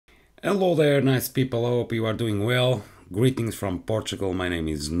Hello there, nice people. I hope you are doing well. Greetings from Portugal. My name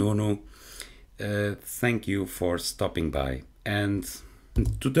is Nuno. Thank you for stopping by. And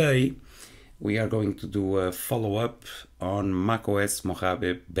today we are going to do a follow up on macOS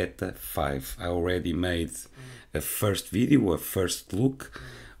Mojave Beta 5. I already made a first video, a first look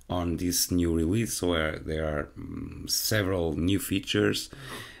on this new release, so there are several new features,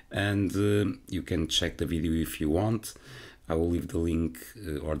 and you can check the video if you want. I will leave the link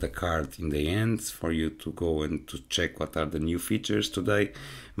or the card in the end for you to go and to check what are the new features today.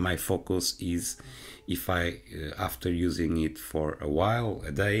 My focus is if after using it for a while,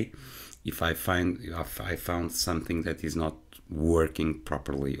 a day, if I found something that is not working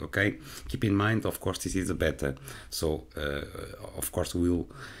properly. Okay, keep in mind, of course, this is a beta, so of course we'll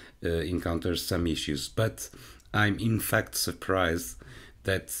encounter some issues, but I'm in fact surprised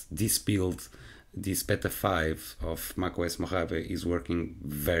that this build, this beta 5 of macOS Mojave, is working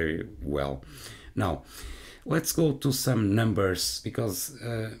very well. Now let's go to some numbers, because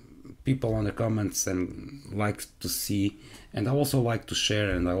people on the comments and like to see, and I also like to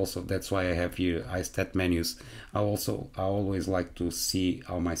share, and that's why I have here iStat menus. I always like to see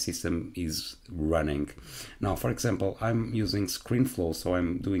how my system is running. Now, for example, I'm using ScreenFlow, so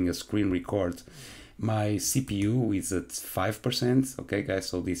I'm doing a screen record. My CPU is at 5%. Okay, guys,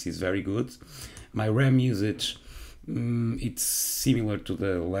 so this is very good. My RAM usage, it's similar to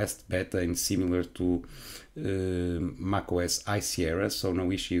the last beta and similar to macOS High Sierra, so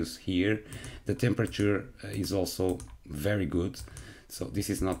no issues here. The temperature is also very good. So this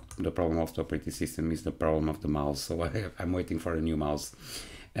is not the problem of the operating system, it's the problem of the mouse. So I'm waiting for a new mouse.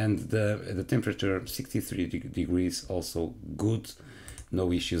 And the temperature, 63 degrees, also good.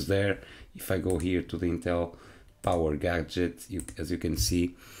 No issues there. If I go here to the Intel Power Gadget, as you can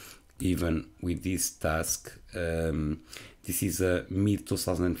see, even with this task, this is a mid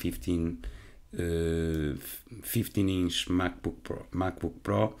 2015 15-inch MacBook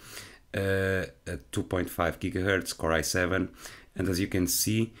Pro, at 2.5 gigahertz Core i7, and as you can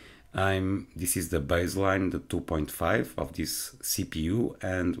see, this is the baseline, the 2.5 of this CPU,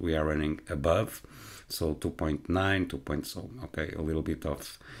 and we are running above, so 2.9, 2. So okay, a little bit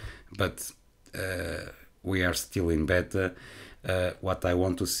off, but we are still in beta. What I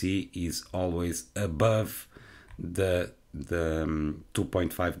want to see is always above the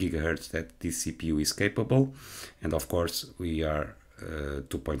 2.5 gigahertz that this CPU is capable, and of course we are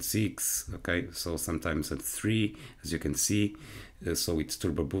 2.6. okay, so sometimes at 3, as you can see, so it's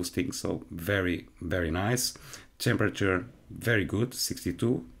turbo boosting, so very nice. Temperature very good,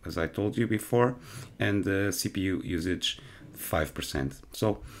 62, as I told you before, and CPU usage 5%,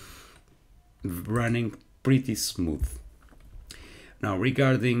 so running pretty smooth. Now,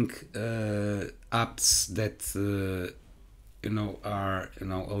 regarding apps that are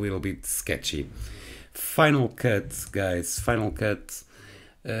a little bit sketchy, Final Cut, guys, Final Cut,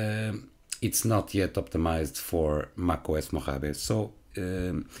 it's not yet optimized for macOS Mojave. So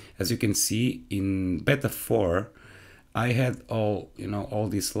as you can see, in beta 4 I had all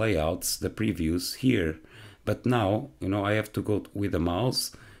these layouts, the previews here, but now I have to go with the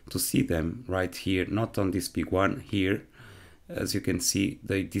mouse to see them right here, not on this big one here. As you can see,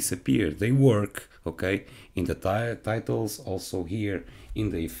 they disappear. They work, okay, in the titles, also here in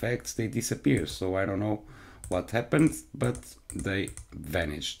the effects, they disappear. So I don't know what happened, but they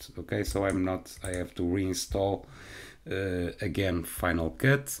vanished. Okay, so I have to reinstall again Final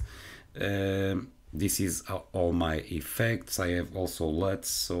Cut. This is all my effects. I have also LUTs,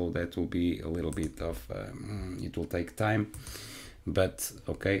 so that will be a little bit of it will take time, but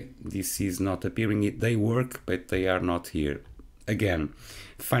okay, this is not appearing. They work, but they are not here. Again,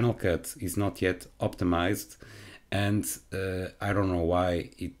 Final Cut is not yet optimized, and I don't know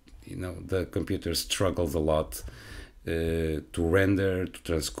why the computer struggles a lot to render, to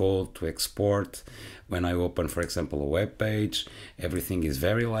transcode, to export. When I open, for example, a web page, everything is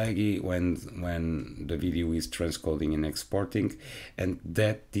very laggy when the video is transcoding and exporting, and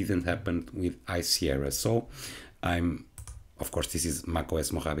that didn't happen with High Sierra. So of course, this is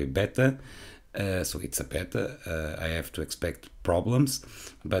macOS Mojave beta. So it's a beta. I have to expect problems,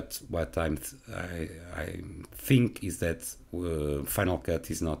 but what I think is that Final Cut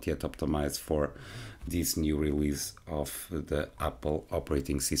is not yet optimized for this new release of the Apple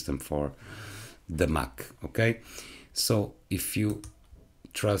operating system for the Mac. Okay, so if you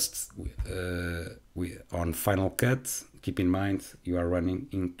trust on Final Cut, keep in mind you are running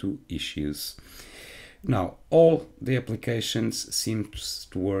into issues. Now, all the applications seems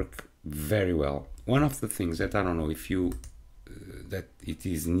to work very well. One of the things that I don't know if that it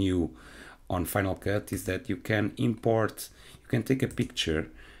is new on Final Cut is that you can take a picture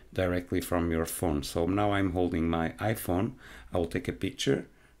directly from your phone. So now I'm holding my iPhone. I will take a picture,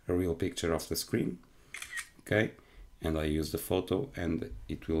 a real picture of the screen, okay, and I use the photo and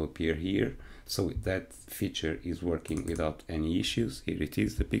it will appear here. So that feature is working without any issues. Here it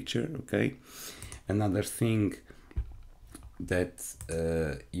is, the picture, okay. Another thing that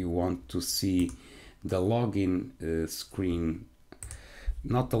you want to see, the login screen,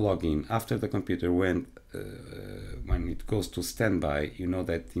 not the login, after the computer when it goes to standby, you know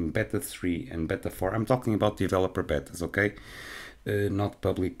that in beta 3 and beta 4, I'm talking about developer betas, okay, not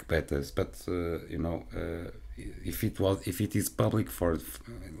public betas, but you know, if it is public for,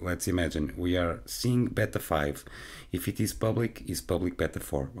 let's imagine we are seeing beta 5, if it is public, is public beta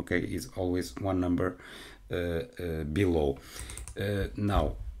 4, okay, is always one number below.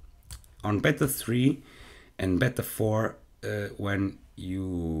 Now on beta 3 and beta 4, when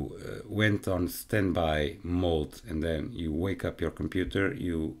you went on standby mode and then you wake up your computer,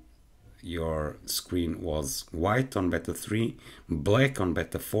 your screen was white on beta 3, black on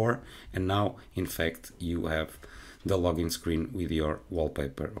beta 4, and now in fact you have the login screen with your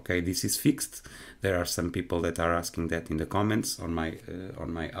wallpaper. Okay, this is fixed. There are some people that are asking that in the comments on my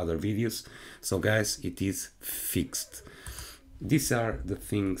other videos. So guys, it is fixed. These are the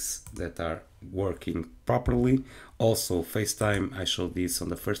things that are working properly. Also FaceTime, I showed this on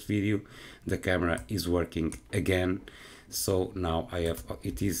the first video, the camera is working again. So now I have,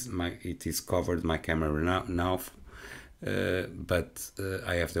 it is covered, my camera now, but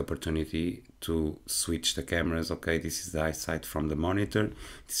I have the opportunity to switch the cameras. Okay, this is the eyesight from the monitor.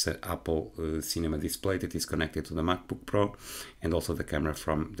 This is an Apple Cinema display that is connected to the MacBook Pro, and also the camera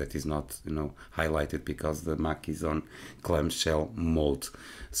from that is not, you know, highlighted because the Mac is on clamshell mode.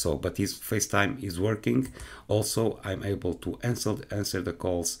 So, but this FaceTime is working. Also, I'm able to answer the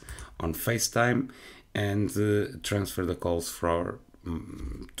calls on FaceTime and transfer the calls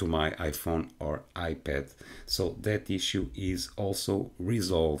to my iPhone or iPad. So that issue is also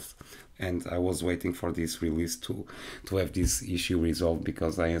resolved, and I was waiting for this release to have this issue resolved,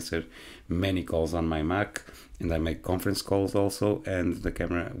 because I answered many calls on my Mac and I make conference calls also, and the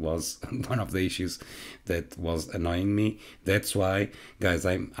camera was one of the issues that was annoying me. That's why, guys,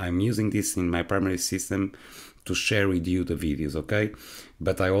 I'm using this in my primary system to share with you the videos, okay,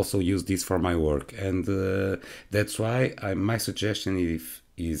 but I also use this for my work, and that's why my suggestion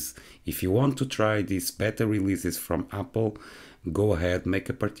is if you want to try these beta releases from Apple, go ahead, make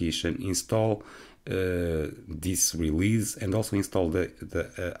a partition, install this release, and also install the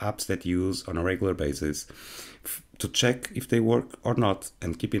apps that you use on a regular basis to check if they work or not.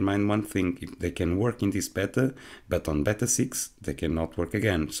 And keep in mind one thing, if they can work in this beta, but on beta 6 they cannot work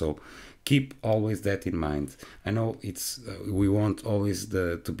again. So keep always that in mind. I know it's we want always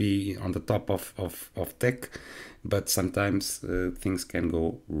to be on the top of tech, but sometimes things can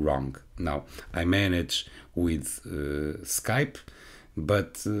go wrong. Now I manage with Skype,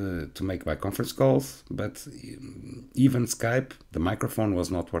 but to make my conference calls, but even Skype, the microphone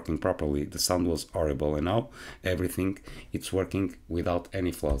was not working properly, the sound was horrible, and now everything it's working without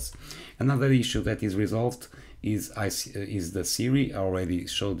any flaws. Another issue that is resolved is the Siri. I already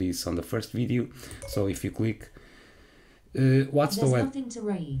showed this on the first video. So if you click, what's the weather? Nothing to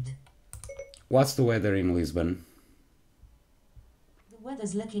read. What's the weather in Lisbon? The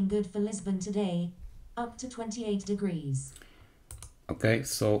weather's looking good for Lisbon today, up to 28 degrees. Okay,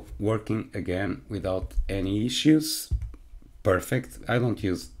 so working again without any issues. Perfect. I don't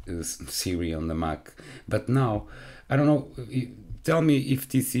use Siri on the Mac, but now I don't know. Tell me if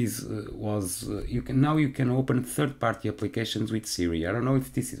this is you can open third-party applications with Siri. I don't know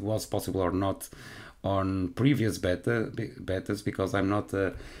if this was possible or not on previous betas, because I'm not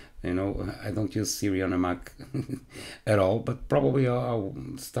you know, I don't use Siri on a Mac at all, but probably I'll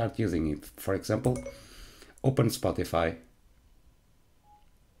start using it. For example, open Spotify.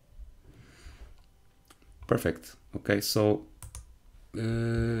 Perfect. Okay, so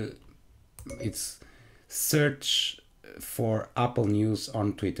it's search for Apple News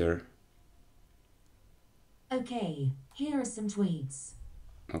on Twitter. Okay, here are some tweets.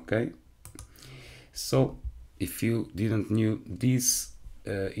 Okay, so if you didn't knew this,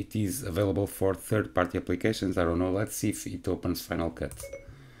 it is available for third-party applications. I don't know, let's see if it opens Final Cut.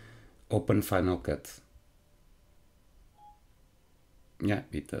 Open Final Cut. Yeah,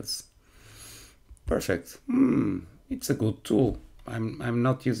 it does. Perfect. It's a good tool. I'm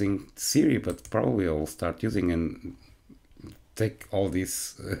not using Siri, but probably I will start using and take all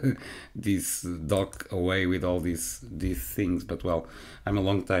this this dock away with all these things. But well, I'm a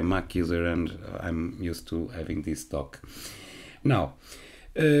long time Mac user and I'm used to having this dock. Now,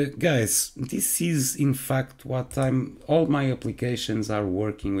 Guys, this is in fact what all my applications are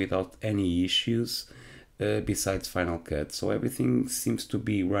working without any issues, besides Final Cut. So everything seems to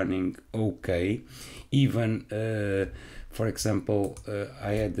be running okay. Even, for example,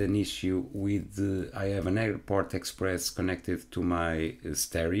 I had an issue with, I have an Airport Express connected to my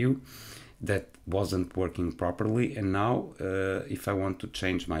stereo that wasn't working properly, and now if I want to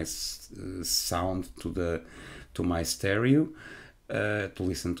change my sound to my stereo, to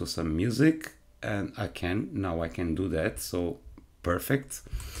listen to some music, and I can do that. So perfect.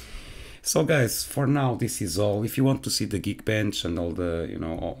 So guys, for now this is all. If you want to see the Geekbench and all the, you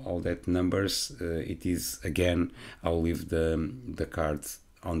know, all that numbers, it is, again, I'll leave the cards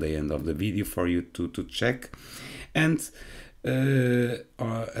on the end of the video for you to check. And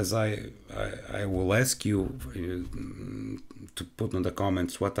as I will ask you to put in the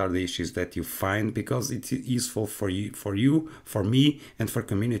comments what are the issues that you find, because it's useful for you, for me, and for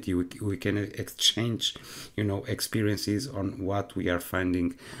community. We can exchange, you know, experiences on what we are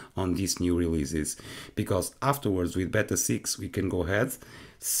finding on these new releases, because afterwards with beta 6 we can go ahead,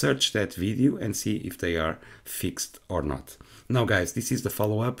 search that video and see if they are fixed or not. Now guys, this is the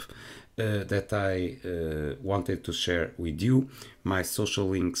follow-up that I wanted to share with you. My social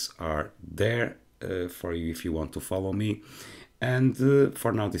links are there for you if you want to follow me. And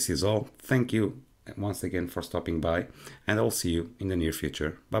for now this is all. Thank you once again for stopping by, and I'll see you in the near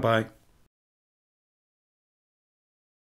future. Bye bye.